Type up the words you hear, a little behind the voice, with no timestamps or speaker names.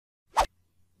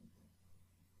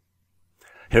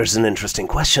Here's an interesting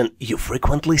question you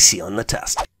frequently see on the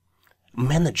test.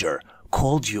 Manager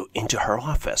called you into her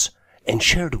office and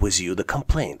shared with you the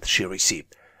complaint she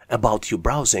received about you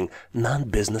browsing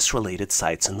non-business related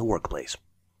sites in the workplace.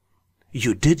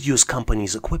 You did use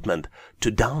company's equipment to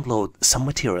download some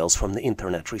materials from the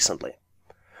internet recently.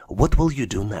 What will you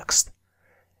do next?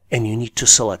 And you need to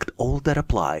select all that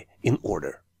apply in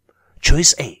order.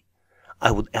 Choice A.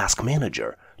 I would ask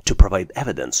manager to provide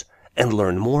evidence and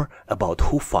learn more about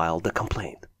who filed the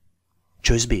complaint.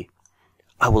 Choice B.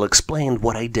 I will explain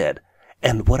what I did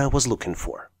and what I was looking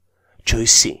for.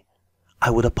 Choice C.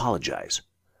 I would apologize.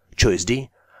 Choice D.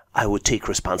 I would take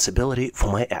responsibility for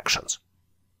my actions.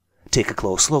 Take a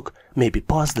close look, maybe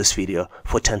pause this video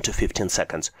for 10 to 15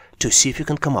 seconds to see if you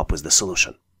can come up with the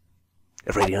solution.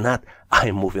 Ready or not, I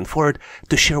am moving forward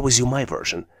to share with you my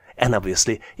version, and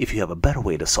obviously, if you have a better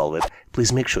way to solve it,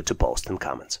 please make sure to post in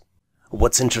comments.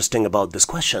 What's interesting about this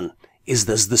question is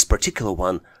that this particular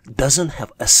one doesn't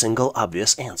have a single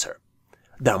obvious answer.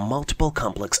 There are multiple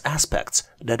complex aspects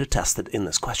that are tested in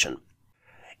this question.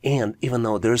 And even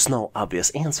though there is no obvious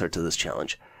answer to this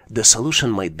challenge, the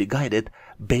solution might be guided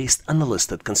based on the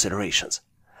listed considerations.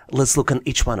 Let's look at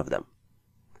each one of them.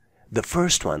 The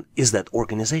first one is that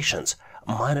organizations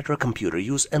monitor computer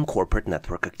use and corporate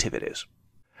network activities.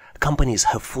 Companies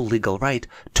have full legal right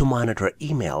to monitor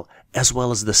email as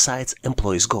well as the sites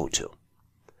employees go to.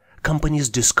 Companies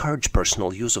discourage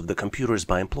personal use of the computers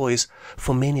by employees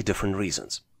for many different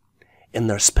reasons. And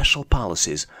there are special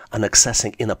policies on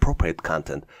accessing inappropriate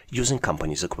content using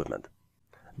companies' equipment.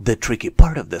 The tricky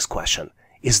part of this question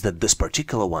is that this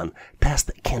particular one tests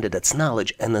candidates'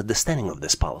 knowledge and understanding of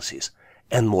these policies,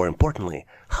 and more importantly,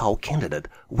 how candidate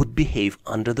would behave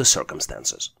under the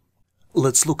circumstances.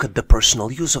 Let's look at the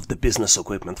personal use of the business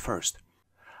equipment first.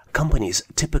 Companies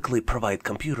typically provide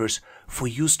computers for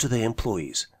use to their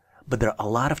employees, but there are a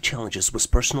lot of challenges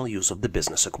with personal use of the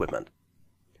business equipment.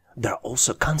 There are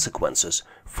also consequences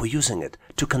for using it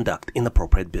to conduct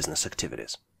inappropriate business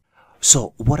activities.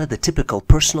 So, what are the typical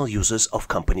personal uses of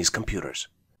companies' computers?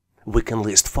 We can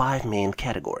list 5 main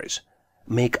categories: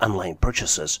 make online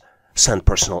purchases, send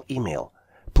personal email,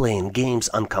 playing games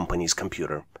on company's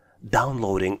computer,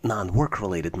 downloading non-work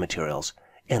related materials,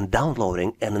 and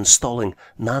downloading and installing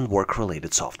non-work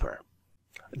related software.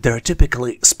 There are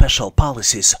typically special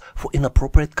policies for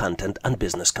inappropriate content on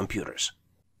business computers.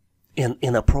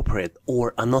 Inappropriate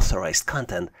or unauthorized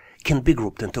content can be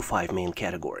grouped into 5 main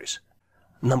categories.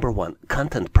 Number 1,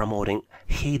 content promoting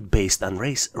hate based on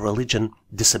race, religion,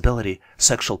 disability,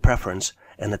 sexual preference,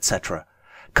 and etc.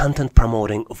 Content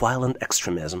promoting violent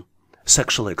extremism,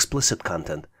 sexually explicit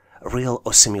content, real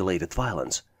or simulated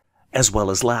violence, as well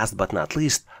as, last but not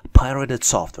least, pirated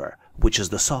software, which is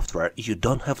the software you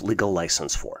don't have legal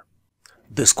license for.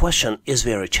 This question is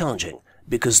very challenging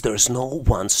because there is no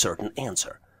one certain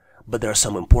answer, but there are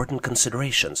some important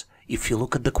considerations if you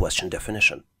look at the question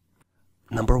definition.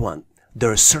 Number 1,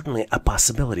 there is certainly a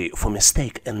possibility for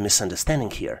mistake and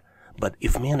misunderstanding here, but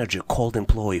if manager called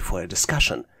employee for a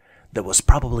discussion, there was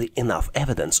probably enough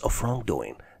evidence of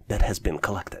wrongdoing that has been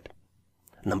collected.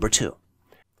 Number 2,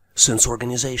 since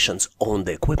organizations own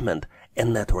the equipment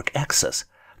and network access,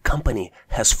 company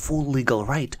has full legal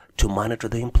right to monitor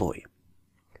the employee.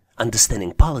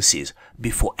 Understanding policies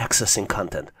before accessing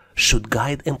content should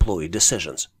guide employee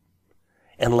decisions.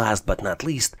 And last but not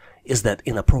least is that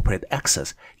inappropriate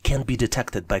access can be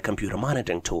detected by computer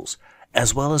monitoring tools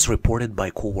as well as reported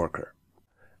by coworker.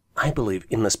 I believe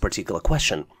in this particular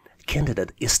question,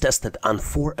 candidate is tested on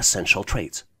 4 essential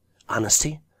traits: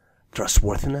 honesty,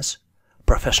 trustworthiness,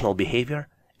 professional behavior,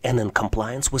 and in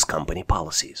compliance with company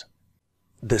policies.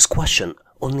 This question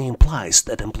only implies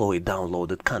that employee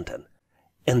downloaded content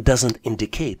and doesn't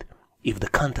indicate if the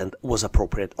content was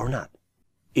appropriate or not.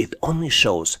 It only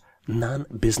shows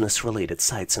non-business related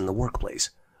sites in the workplace,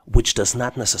 which does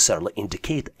not necessarily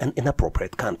indicate an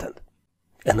inappropriate content.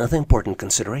 Another important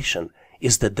consideration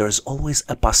is that there is always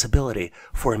a possibility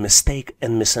for a mistake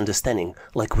and misunderstanding,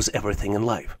 like with everything in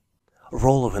life.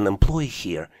 Role of an employee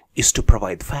here is to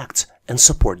provide facts and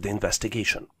support the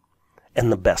investigation.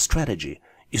 And the best strategy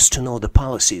is to know the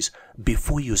policies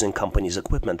before using company's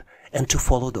equipment and to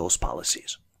follow those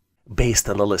policies. Based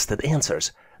on the listed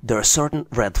answers, there are certain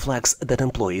red flags that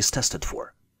employee is tested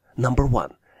for. Number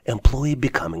 1, employee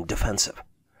becoming defensive.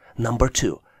 Number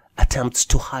 2, attempts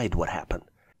to hide what happened.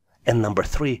 And number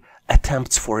 3,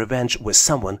 attempts for revenge with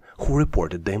someone who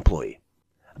reported the employee.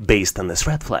 Based on these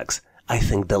red flags, I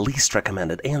think the least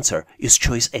recommended answer is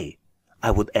choice A.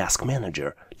 I would ask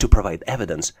manager to provide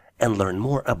evidence and learn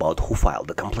more about who filed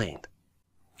the complaint.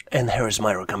 And here is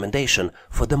my recommendation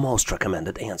for the most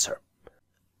recommended answer.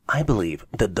 I believe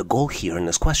that the goal here in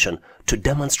this question to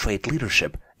demonstrate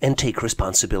leadership and take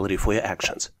responsibility for your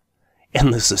actions.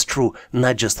 And this is true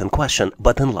not just in question,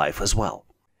 but in life as well.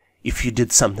 If you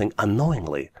did something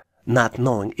unknowingly, not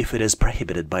knowing if it is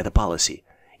prohibited by the policy,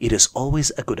 it is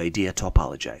always a good idea to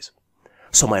apologize.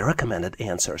 So my recommended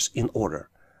answers in order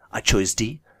are choice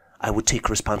D, I would take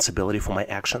responsibility for my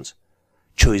actions.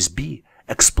 Choice B,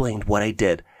 explained what I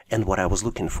did and what I was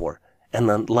looking for. And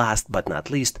then last but not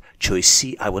least, choice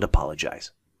C, I would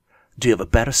apologize. Do you have a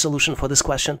better solution for this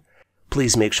question?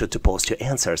 Please make sure to post your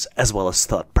answers as well as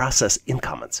thought process in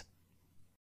comments.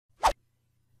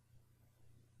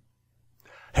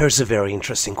 Here's a very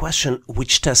interesting question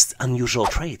which tests unusual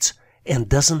traits and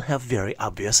doesn't have very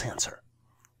obvious answer.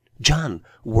 John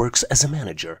works as a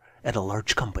manager at a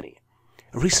large company.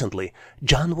 Recently,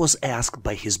 John was asked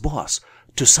by his boss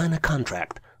to sign a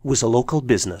contract with a local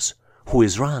business who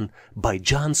is run by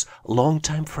John's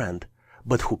longtime friend,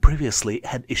 but who previously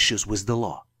had issues with the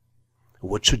law.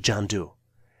 What should John do?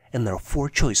 And there are 4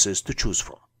 choices to choose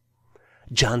from.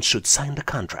 John should sign the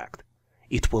contract.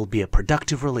 It will be a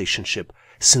productive relationship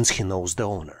since he knows the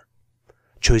owner.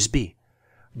 Choice B.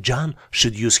 John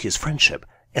should use his friendship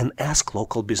and ask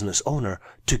local business owner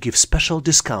to give special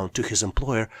discount to his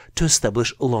employer to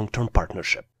establish a long-term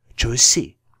partnership. Choice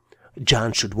C.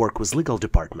 John should work with legal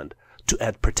department to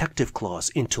add protective clause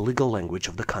into legal language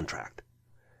of the contract.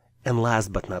 And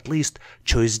last but not least,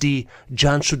 choice D,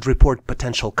 John should report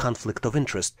potential conflict of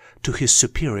interest to his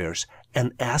superiors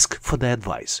and ask for their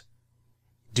advice.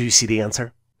 Do you see the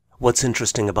answer? What's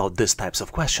interesting about these types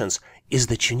of questions is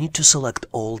that you need to select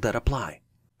all that apply.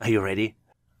 Are you ready?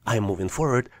 I am moving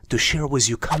forward to share with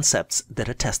you concepts that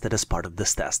are tested as part of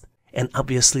this test. And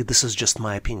obviously this is just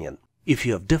my opinion. If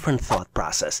you have different thought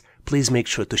process, please make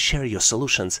sure to share your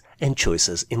solutions and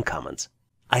choices in comments.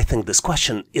 I think this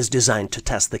question is designed to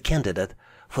test the candidate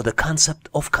for the concept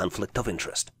of conflict of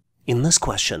interest. In this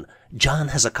question, John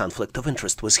has a conflict of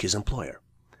interest with his employer.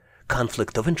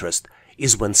 Conflict of interest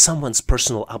is when someone's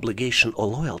personal obligation or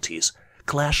loyalties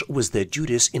clash with their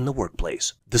duties in the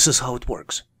workplace. This is how it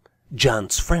works.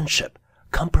 John's friendship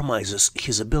compromises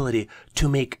his ability to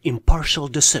make impartial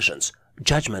decisions,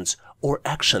 judgments, or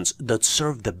actions that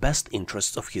serve the best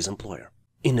interests of his employer.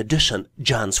 In addition,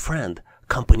 John's friend,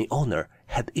 company owner,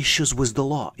 had issues with the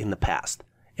law in the past,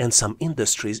 and some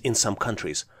industries in some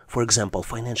countries, for example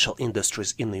financial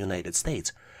industries in the United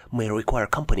States, may require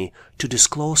company to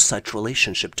disclose such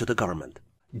relationship to the government.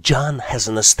 John has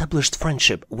an established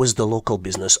friendship with the local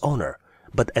business owner,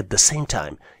 but at the same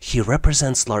time he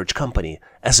represents large company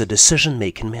as a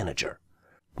decision-making manager.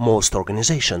 Most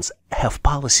organizations have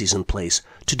policies in place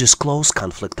to disclose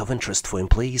conflict of interest for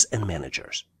employees and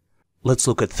managers. Let's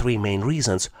look at 3 main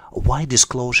reasons why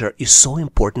disclosure is so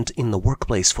important in the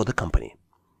workplace for the company.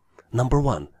 Number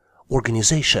 1,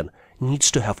 organization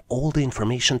needs to have all the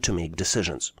information to make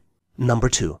decisions. Number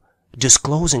 2,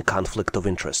 disclosing conflict of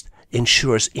interest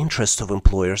ensures interests of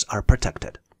employers are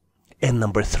protected. And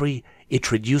number 3,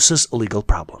 it reduces legal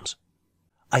problems.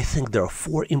 I think there are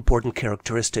 4 important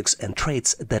characteristics and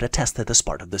traits that are tested as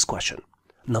part of this question.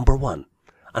 Number 1,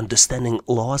 understanding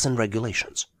laws and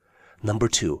regulations. Number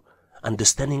 2,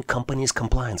 understanding companies'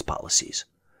 compliance policies.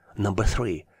 Number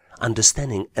 3,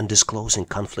 understanding and disclosing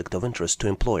conflict of interest to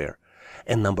employer.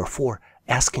 And number 4,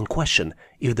 asking question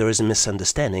if there is a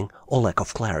misunderstanding or lack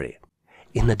of clarity.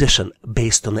 In addition,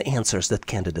 based on the answers that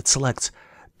candidate selects,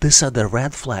 these are the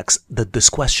red flags that this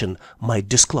question might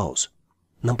disclose.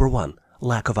 Number 1,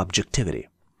 lack of objectivity.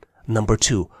 Number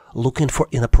 2, looking for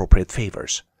inappropriate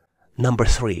favors. Number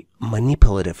 3,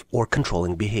 manipulative or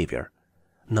controlling behavior.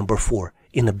 Number 4,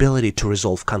 inability to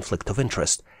resolve conflict of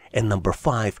interest. And number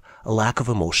 5, lack of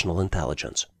emotional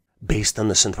intelligence. Based on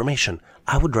this information,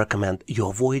 I would recommend you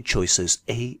avoid choices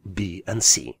A, B, and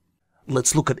C.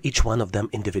 Let's look at each one of them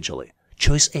individually.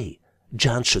 Choice A,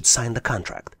 John should sign the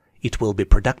contract. It will be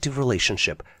productive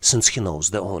relationship since he knows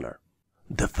the owner.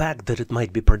 The fact that it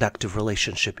might be productive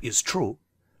relationship is true,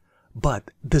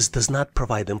 but this does not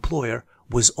provide employer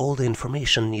with all the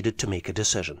information needed to make a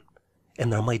decision.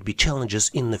 And there might be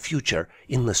challenges in the future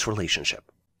in this relationship.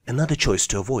 Another choice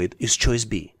to avoid is choice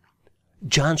B.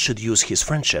 John should use his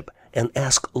friendship and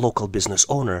ask local business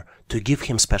owner to give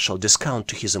him special discount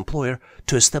to his employer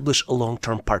to establish a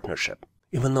long-term partnership.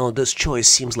 Even though this choice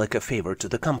seems like a favor to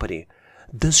the company,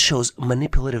 this shows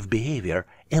manipulative behavior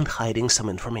and hiding some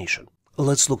information.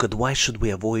 Let's look at why should we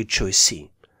avoid choice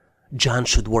C. John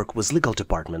should work with legal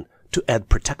department to add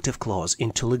protective clause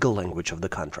into legal language of the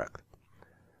contract.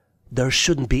 There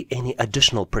shouldn't be any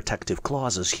additional protective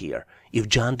clauses here if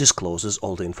John discloses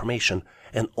all the information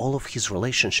and all of his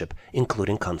relationship,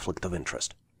 including conflict of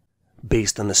interest.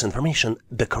 Based on this information,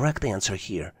 the correct answer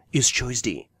here is choice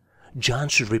D. John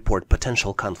should report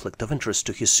potential conflict of interest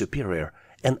to his superior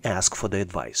and ask for the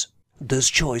advice. This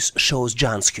choice shows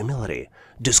John's humility,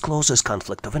 discloses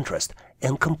conflict of interest,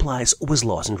 and complies with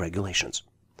laws and regulations.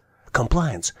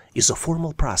 Compliance is a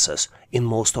formal process in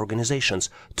most organizations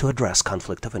to address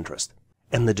conflict of interest,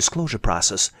 and the disclosure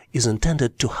process is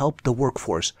intended to help the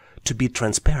workforce to be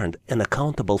transparent and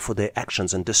accountable for their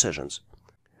actions and decisions.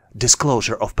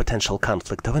 Disclosure of potential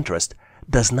conflict of interest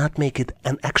does not make it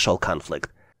an actual conflict,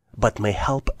 but may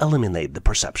help eliminate the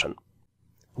perception.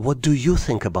 What do you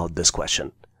think about this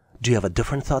question? Do you have a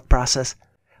different thought process?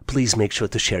 Please make sure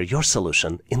to share your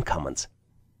solution in comments.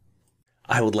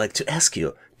 I would like to ask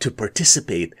you to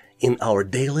participate in our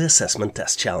daily assessment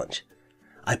test challenge.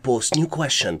 I post new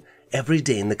question every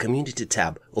day in the community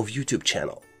tab of YouTube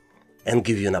channel and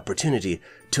give you an opportunity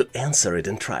to answer it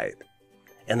and try it.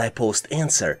 And I post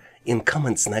answer in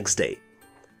comments next day.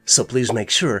 So please make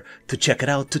sure to check it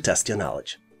out to test your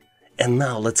knowledge. And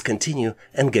now let's continue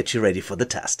and get you ready for the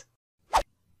test.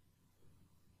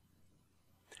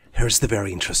 Here's the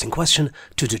very interesting question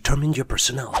to determine your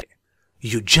personality.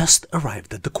 You just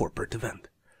arrived at the corporate event.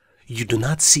 You do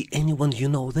not see anyone you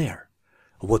know there.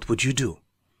 What would you do?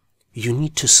 You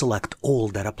need to select all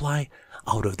that apply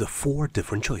out of the 4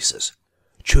 different choices.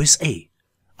 Choice A,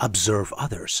 observe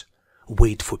others.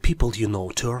 Wait for people you know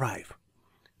to arrive.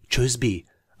 Choice B,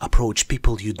 approach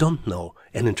people you don't know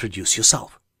and introduce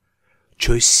yourself.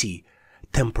 Choice C,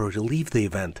 temporarily leave the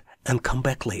event and come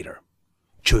back later.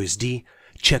 Choice D,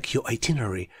 check your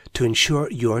itinerary to ensure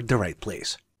you're at the right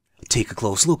place. Take a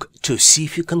close look to see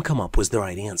if you can come up with the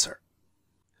right answer.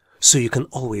 So you can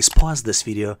always pause this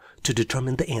video to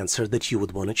determine the answer that you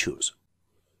would want to choose.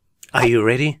 Are you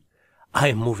ready? I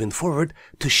am moving forward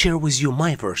to share with you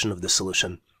my version of the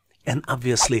solution. And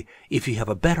obviously, if you have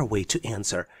a better way to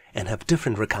answer and have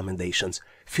different recommendations,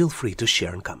 feel free to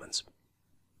share in comments.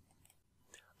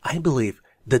 I believe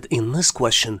that in this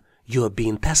question, you are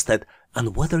being tested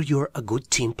on whether you're a good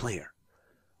team player.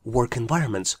 Work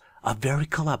environments are very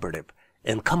collaborative,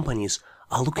 and companies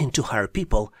are looking to hire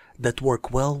people that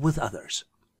work well with others.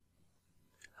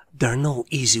 There are no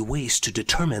easy ways to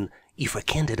determine if a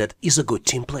candidate is a good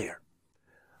team player.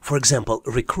 For example,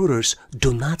 recruiters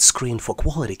do not screen for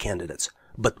quality candidates,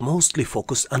 but mostly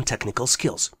focus on technical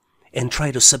skills and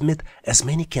try to submit as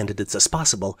many candidates as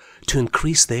possible to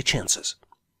increase their chances.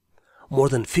 More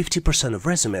than 50% of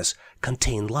resumes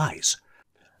contain lies.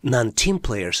 Non-team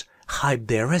players hide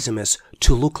their resumes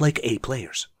to look like A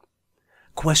players.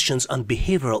 Questions on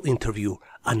behavioral interview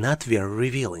are not very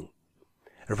revealing.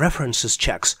 References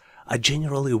checks are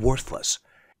generally worthless.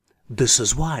 This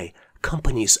is why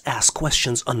companies ask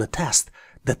questions on the test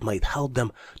that might help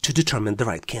them to determine the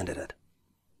right candidate.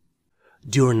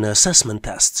 During the assessment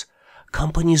tests,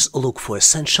 companies look for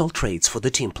essential traits for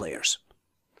the team players.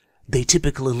 They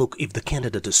typically look if the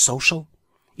candidate is social,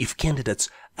 if candidate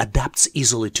adapts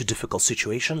easily to difficult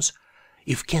situations,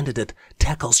 if candidate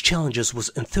tackles challenges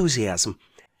with enthusiasm,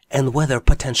 and whether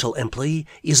potential employee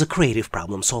is a creative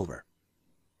problem solver.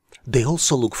 They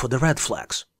also look for the red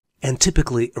flags. And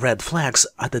typically, red flags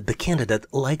are that the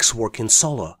candidate likes working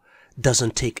solo,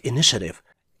 doesn't take initiative,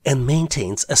 and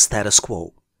maintains a status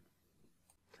quo.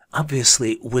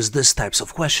 Obviously, with these types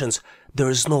of questions, there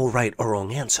is no right or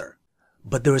wrong answer,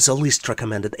 but there is a least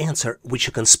recommended answer which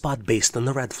you can spot based on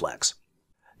the red flags.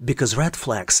 Because red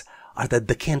flags are that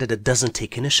the candidate doesn't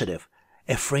take initiative,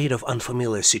 afraid of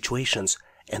unfamiliar situations,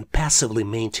 and passively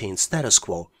maintains status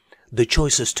quo, the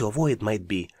choices to avoid might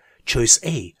be choice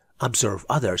A, observe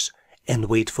others and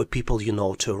wait for people you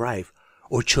know to arrive,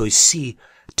 or choice C,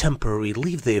 temporarily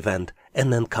leave the event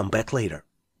and then come back later.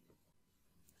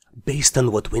 Based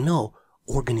on what we know,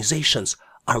 organizations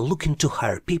are looking to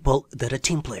hire people that are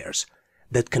team players,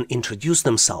 that can introduce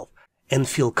themselves and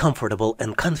feel comfortable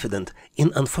and confident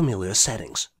in unfamiliar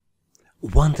settings.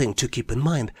 One thing to keep in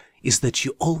mind is that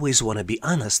you always want to be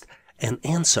honest and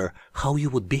answer how you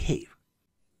would behave.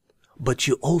 But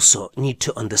you also need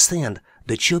to understand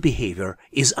that your behavior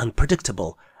is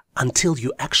unpredictable until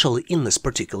you're actually in this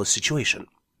particular situation.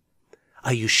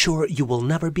 Are you sure you will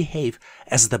never behave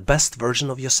as the best version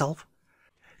of yourself?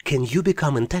 Can you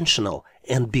become intentional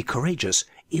and be courageous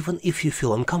even if you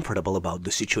feel uncomfortable about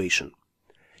the situation?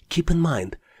 Keep in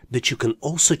mind that you can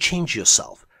also change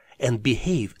yourself and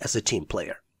behave as a team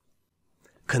player.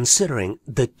 Considering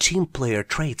that team player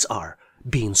traits are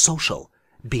being social,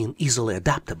 being easily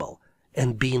adaptable,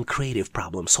 and being creative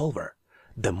problem solver,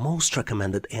 the most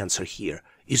recommended answer here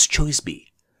is choice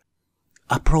B.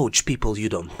 Approach people you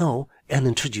don't know and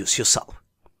introduce yourself.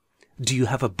 Do you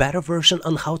have a better version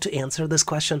on how to answer this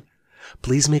question?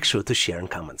 Please make sure to share in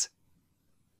comments.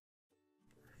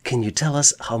 Can you tell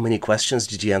us how many questions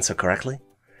did you answer correctly?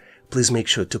 Please make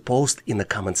sure to post in the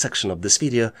comment section of this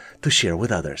video to share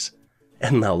with others.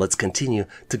 And now let's continue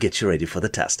to get you ready for the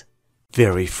test.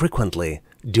 Very frequently,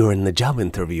 during the job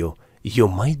interview, you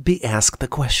might be asked the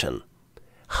question,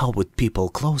 how would people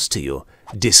close to you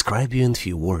describe you in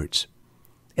few words?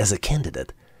 As a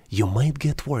candidate, you might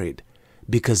get worried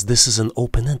because this is an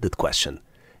open-ended question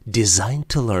designed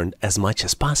to learn as much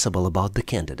as possible about the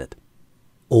candidate.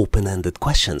 Open-ended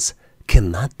questions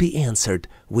cannot be answered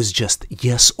with just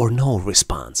yes or no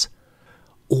response,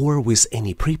 or with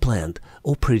any pre-planned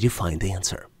or predefined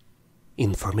answer.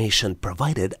 Information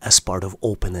provided as part of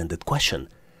open-ended question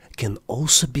can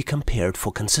also be compared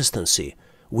for consistency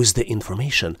with the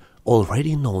information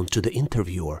already known to the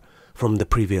interviewer from the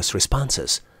previous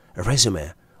responses,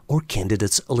 resume, or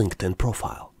candidate's LinkedIn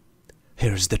profile.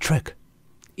 Here's the trick.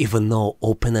 Even though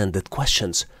open-ended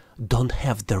questions don't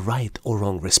have the right or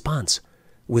wrong response,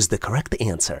 with the correct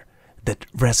answer that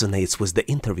resonates with the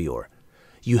interviewer,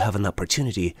 you have an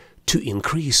opportunity to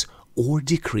increase or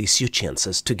decrease your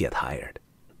chances to get hired.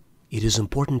 It is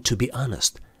important to be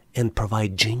honest and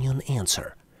provide genuine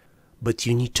answer, but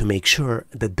you need to make sure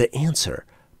that the answer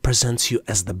presents you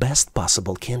as the best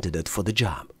possible candidate for the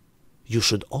job. You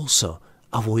should also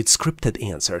avoid scripted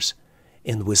answers,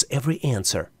 and with every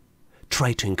answer,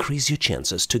 try to increase your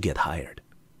chances to get hired.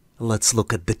 Let's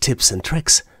look at the tips and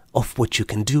tricks of what you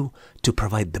can do to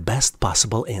provide the best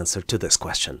possible answer to this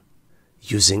question.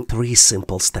 Using 3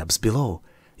 simple steps below,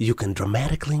 you can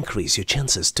dramatically increase your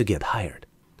chances to get hired.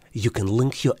 You can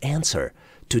link your answer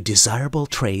to desirable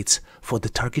traits for the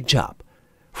target job.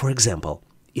 For example,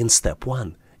 in step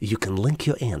 1, you can link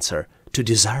your answer to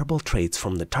desirable traits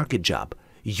from the target job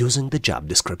using the job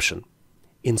description.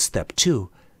 In step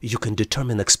 2, you can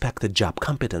determine expected job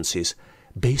competencies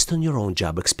based on your own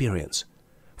job experience.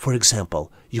 For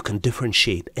example, you can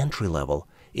differentiate entry-level,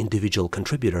 individual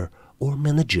contributor, or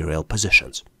managerial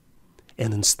positions.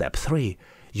 And in step 3,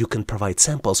 you can provide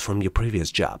samples from your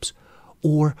previous jobs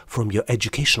or from your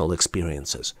educational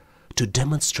experiences to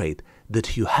demonstrate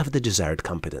that you have the desired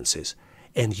competencies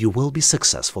and you will be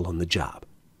successful on the job.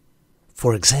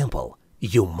 For example,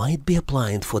 you might be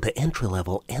applying for the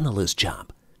entry-level analyst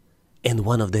job, and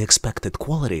one of the expected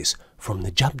qualities from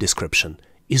the job description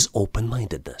is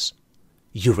open-mindedness.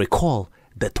 You recall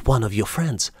that one of your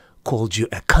friends called you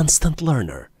a constant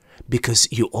learner because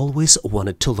you always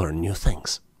wanted to learn new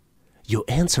things. Your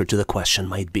answer to the question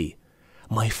might be,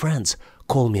 my friends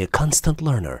call me a constant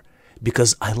learner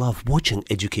because I love watching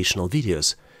educational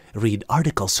videos, read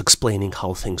articles explaining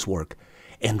how things work,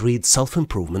 and read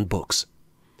self-improvement books.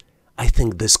 I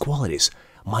think these qualities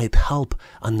might help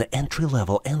on the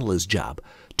entry-level analyst job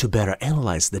to better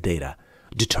analyze the data,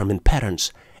 determine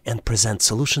patterns, and present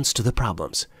solutions to the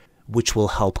problems, which will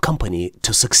help company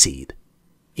to succeed.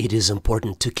 It is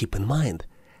important to keep in mind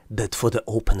that for the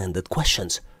open-ended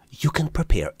questions, you can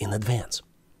prepare in advance.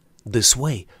 This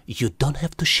way, you don't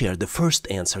have to share the first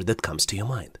answer that comes to your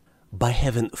mind. By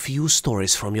having few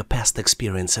stories from your past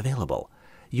experience available,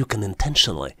 you can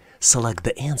intentionally select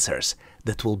the answers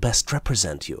that will best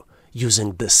represent you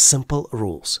using these simple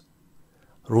rules.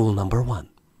 Rule number 1.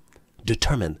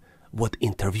 Determine what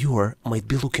interviewer might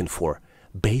be looking for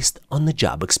based on the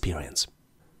job experience.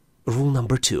 Rule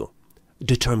number 2.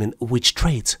 Determine which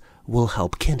traits will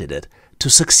help candidate to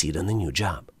succeed in the new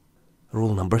job.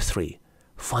 Rule number 3.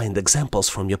 Find examples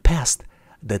from your past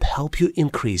that help you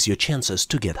increase your chances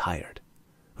to get hired.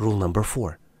 Rule number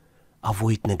 4.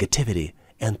 Avoid negativity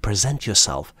and present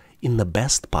yourself in the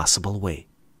best possible way.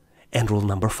 And rule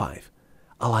number 5.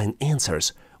 Align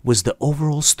answers with the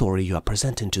overall story you are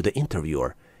presenting to the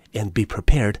interviewer and be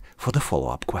prepared for the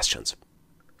follow-up questions.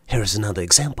 Here's another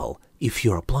example if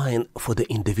you're applying for the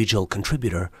individual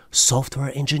contributor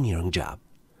software engineering job,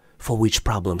 for which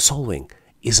problem solving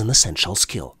is an essential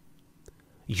skill.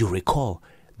 You recall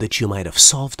that you might have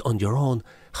solved on your own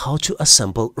how to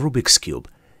assemble Rubik's Cube,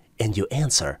 and your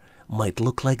answer might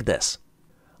look like this.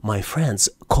 My friends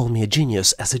call me a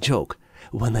genius as a joke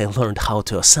when I learned how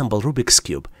to assemble Rubik's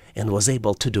Cube and was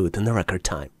able to do it in a record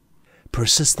time.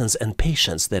 Persistence and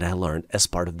patience that I learned as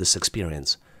part of this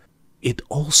experience. It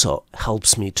also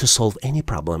helps me to solve any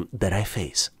problem that I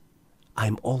face.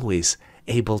 I'm always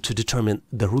able to determine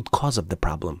the root cause of the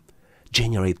problem,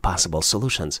 generate possible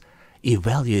solutions,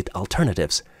 evaluate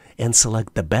alternatives, and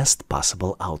select the best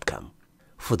possible outcome.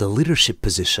 For the leadership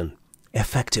position,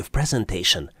 effective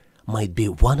presentation might be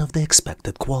one of the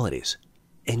expected qualities,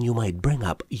 and you might bring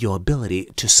up your ability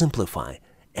to simplify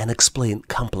and explain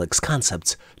complex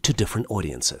concepts to different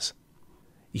audiences.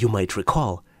 You might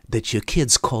recall that your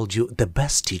kids called you the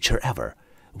best teacher ever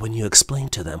when you explain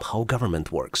to them how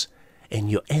government works,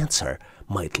 and your answer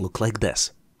might look like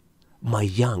this. My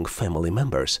young family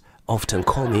members often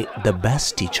call me the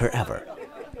best teacher ever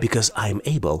because I am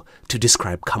able to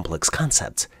describe complex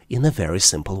concepts in a very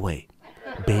simple way,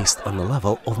 based on the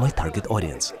level of my target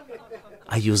audience.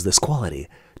 I use this quality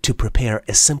to prepare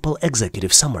a simple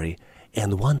executive summary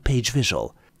and one-page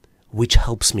visual, which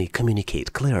helps me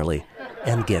communicate clearly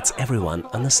and gets everyone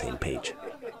on the same page.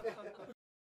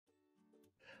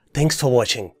 Thanks for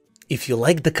watching. If you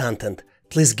liked the content,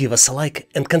 please give us a like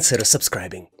and consider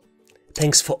subscribing.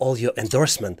 Thanks for all your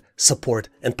endorsement, support,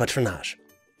 and patronage.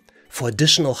 For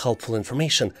additional helpful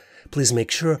information, please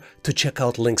make sure to check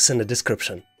out links in the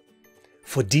description.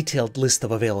 For detailed list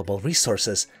of available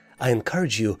resources, I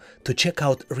encourage you to check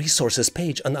out resources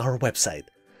page on our website,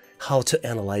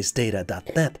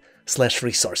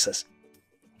 howtoanalyzedata.net/resources.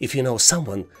 If you know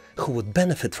someone who would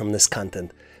benefit from this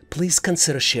content, please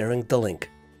consider sharing the link.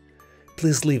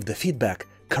 Please leave the feedback,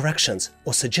 corrections,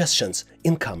 or suggestions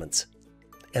in comments.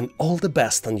 And all the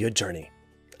best on your journey.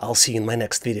 I'll see you in my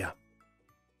next video.